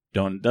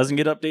 Doesn't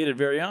get updated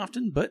very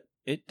often, but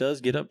it does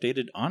get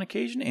updated on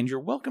occasion, and you're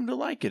welcome to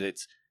like it.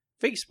 It's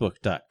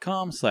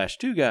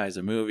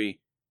facebook.com/2guysamovie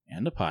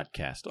and a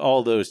podcast.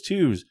 All those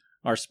twos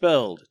are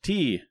spelled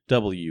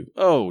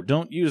TWO.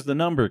 Don't use the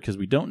number because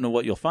we don't know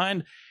what you'll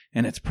find,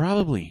 and it's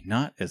probably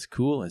not as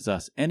cool as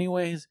us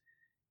anyways.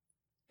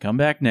 Come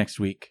back next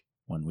week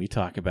when we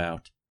talk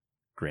about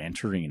Gran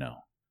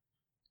Torino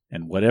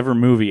and whatever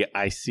movie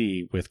I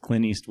see with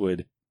Clint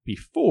Eastwood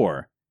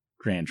before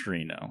Gran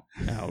Torino.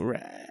 All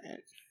right.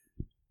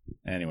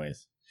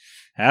 Anyways,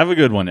 have a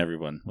good one,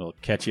 everyone. We'll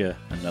catch you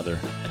another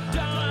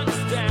time.